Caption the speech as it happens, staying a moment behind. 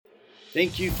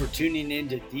Thank you for tuning in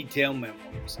to Detail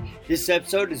Memoirs. This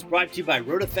episode is brought to you by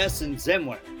RotaFest and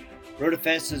Zenware.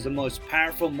 RotaFest is the most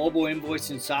powerful mobile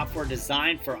invoicing software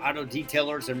designed for auto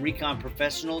detailers and recon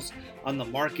professionals on the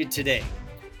market today.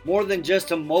 More than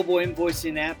just a mobile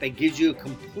invoicing app, it gives you a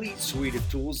complete suite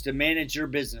of tools to manage your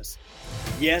business.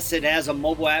 Yes, it has a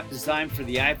mobile app designed for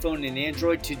the iPhone and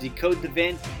Android to decode the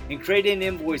VIN and create an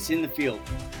invoice in the field.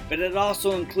 But it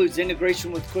also includes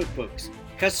integration with QuickBooks,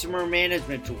 customer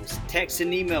management tools, text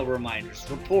and email reminders,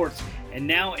 reports, and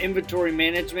now inventory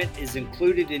management is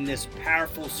included in this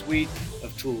powerful suite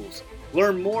of tools.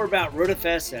 Learn more about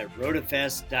RotaFest at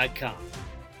rotafest.com.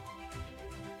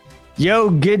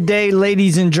 Yo, good day,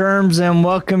 ladies and germs, and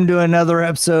welcome to another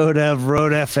episode of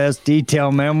RotaFest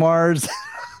Detail Memoirs.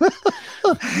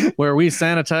 Where we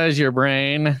sanitize your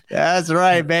brain. That's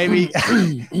right, baby.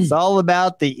 It's all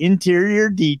about the interior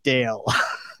detail.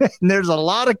 And there's a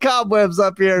lot of cobwebs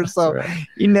up here, so right.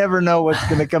 You never know what's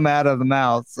going to come out of the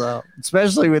mouth. So,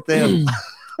 especially with them.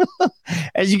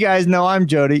 As you guys know, I'm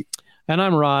Jody. And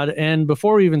I'm Rod. And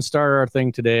before we even start our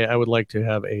thing today, I would like to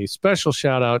have a special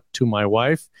shout out to my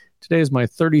wife. Today is my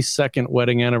 32nd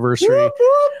wedding anniversary. Whoop,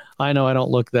 whoop. I know I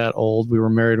don't look that old. We were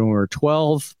married when we were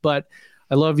 12, but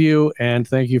I love you and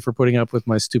thank you for putting up with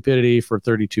my stupidity for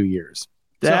 32 years.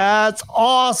 That's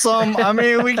awesome. I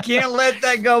mean, we can't let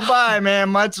that go by, man.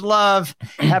 Much love.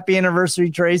 Happy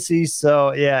anniversary, Tracy.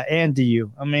 So, yeah, and to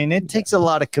you. I mean, it takes a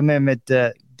lot of commitment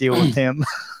to deal with him.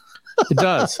 It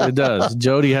does. It does.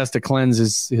 Jody has to cleanse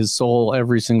his soul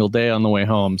every single day on the way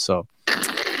home. So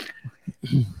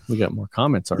we got more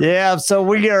comments already. Yeah, so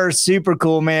we are super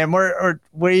cool, man.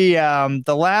 We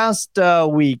the last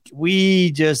week,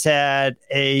 we just had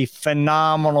a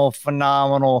phenomenal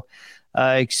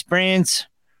experience.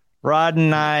 Rod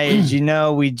and I, as you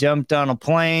know, we jumped on a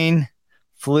plane,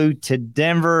 flew to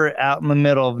Denver out in the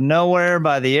middle of nowhere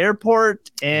by the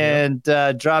airport, and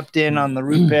dropped in on the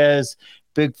Rupes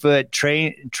Bigfoot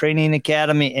Training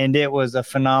Academy, and it was a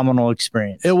phenomenal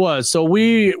experience. It was. So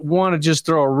we want to just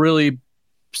throw a really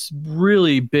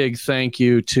big thank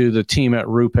you to the team at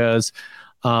Rupes.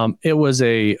 It was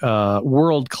a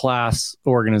world-class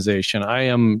organization. I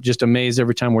am just amazed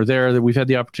every time we're there that we've had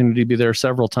the opportunity to be there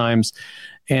several times.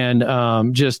 And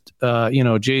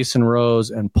Jason Rose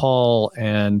and Paul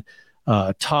and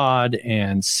Todd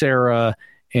and Sarah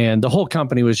and the whole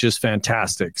company was just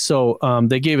fantastic. So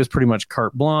they gave us pretty much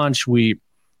carte blanche. We,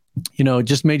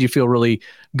 just made you feel really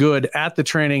good at the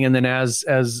training and then as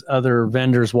other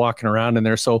vendors walking around in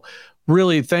there. So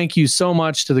really, thank you so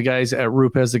much to the guys at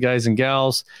Rupes, the guys and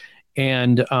gals.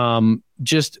 And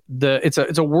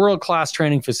it's a world-class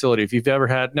training facility. If you've never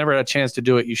had a chance to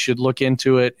do it, you should look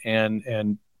into it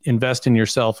and invest in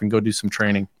yourself and go do some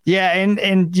training. Yeah.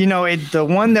 And the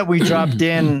one that we dropped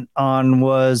in on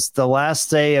was the last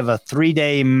day of a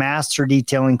 3-day master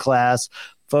detailing class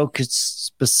focused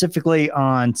specifically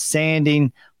on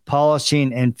sanding,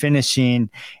 polishing, and finishing.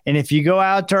 And if you go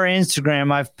out to our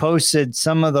Instagram, I've posted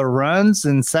some of the runs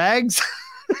and sags.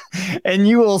 And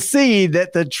you will see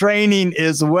that the training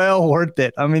is well worth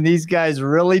it. I mean, these guys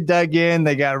really dug in.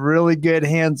 They got really good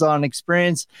hands-on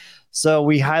experience. So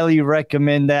we highly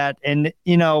recommend that. And,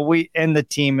 the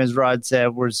team, as Rod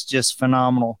said, was just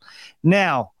phenomenal.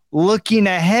 Now, looking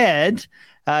ahead,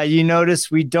 you notice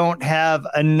we don't have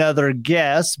another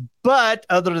guest, but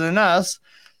other than us.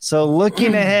 So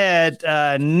looking ahead,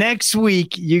 next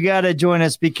week, you got to join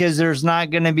us because there's not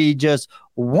going to be just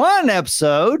one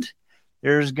episode.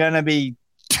 There's going to be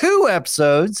 2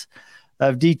 episodes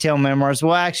of Detail Memoirs.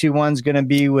 Well, actually, one's going to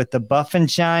be with the Buff and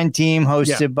Shine team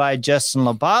hosted by Justin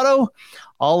Lobato.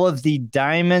 All of the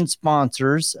diamond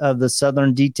sponsors of the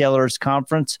Southern Detailers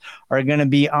Conference are going to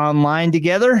be online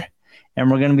together. And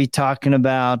we're going to be talking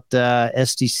about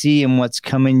SDC and what's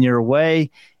coming your way.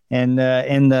 And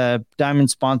the diamond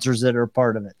sponsors that are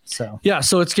part of it. So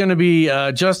it's going to be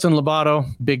Justin Lobato,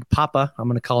 Big Papa. I'm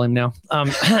going to call him now.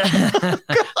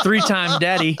 3-time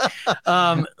daddy.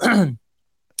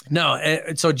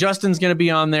 So Justin's going to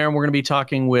be on there, and we're going to be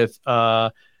talking with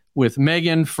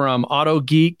Megan from Auto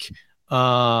Geek,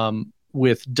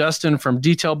 with Dustin from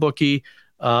Detail Bookie.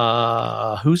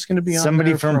 Who's going to be on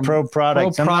somebody there from Pro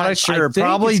Products? I'm not sure.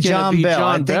 Probably John Bell.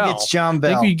 I think it's John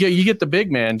Bell. I think you get the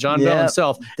big man, John Bell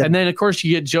himself. And then, of course,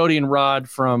 you get Jody and Rod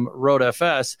from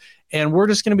RotaFest. And we're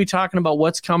just going to be talking about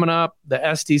what's coming up, the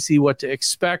SDC, what to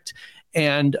expect.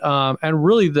 And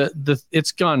really,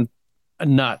 it's gone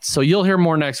nuts. So you'll hear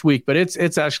more next week. But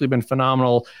it's actually been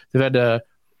phenomenal. They've had to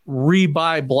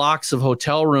rebuy blocks of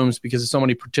hotel rooms because of so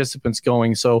many participants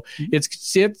going. So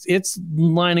it's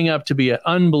lining up to be an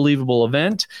unbelievable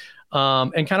event,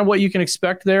 and kind of what you can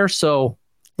expect there. So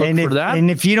look for that.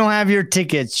 And if you don't have your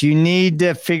tickets, you need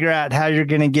to figure out how you're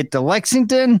going to get to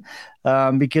Lexington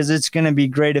because it's going to be a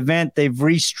great event. They've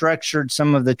restructured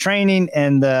some of the training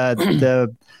and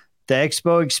the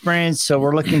expo experience. So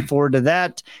we're looking forward to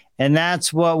that. And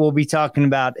that's what we'll be talking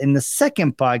about in the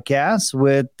second podcast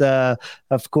with,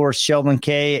 of course, Sheldon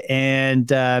K and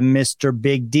Mr.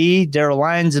 Big D, Daryl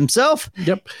Lyons himself.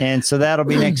 Yep. And so that'll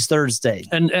be next Thursday.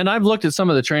 And I've looked at some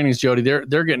of the trainings, Jody.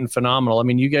 They're getting phenomenal. I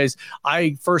mean, you guys,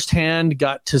 I firsthand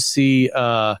got to see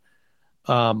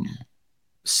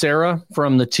Sarah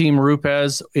from the Team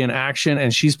Rupes in action,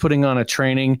 and she's putting on a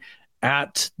training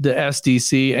at the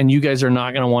SDC, and you guys are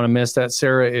not going to want to miss that.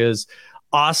 Sarah is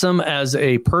awesome as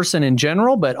a person in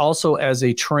general, but also as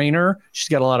a trainer. She's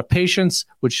got a lot of patience,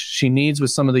 which she needs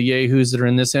with some of the yahoos that are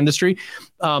in this industry.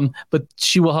 But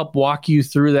she will help walk you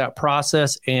through that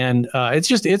process. And it's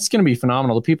going to be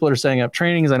phenomenal. The people that are setting up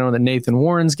trainings, I know that Nathan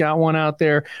Warren's got one out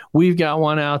there. We've got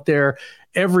one out there.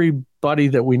 Everybody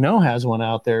that we know has one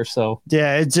out there. So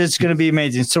yeah, it's going to be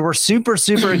amazing. So we're super,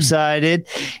 super excited.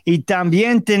 Y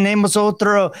también tenemos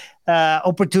otra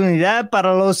oportunidad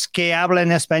para los que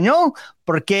hablan español,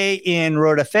 porque en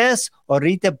RotaFest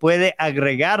ahorita puede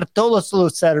agregar todos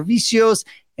los servicios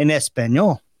en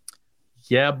español.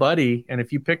 Yeah, buddy. And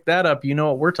if you pick that up, you know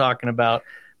what we're talking about.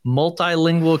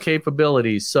 Multilingual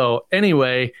capabilities. So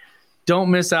anyway,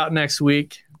 don't miss out next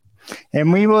week.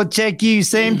 And we will check you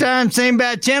same time, same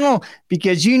bad channel,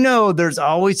 because you know there's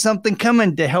always something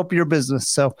coming to help your business.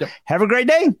 So Have a great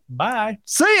day. Bye.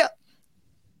 See ya.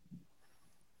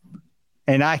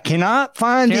 And I cannot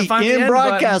find the end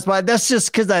broadcast, but that's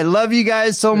just because I love you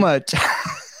guys so much.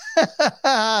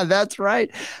 That's right.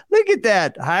 Look at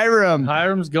that.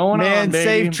 Hiram's going on, baby.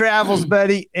 Safe travels,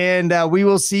 buddy. And we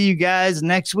will see you guys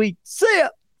next week. See ya.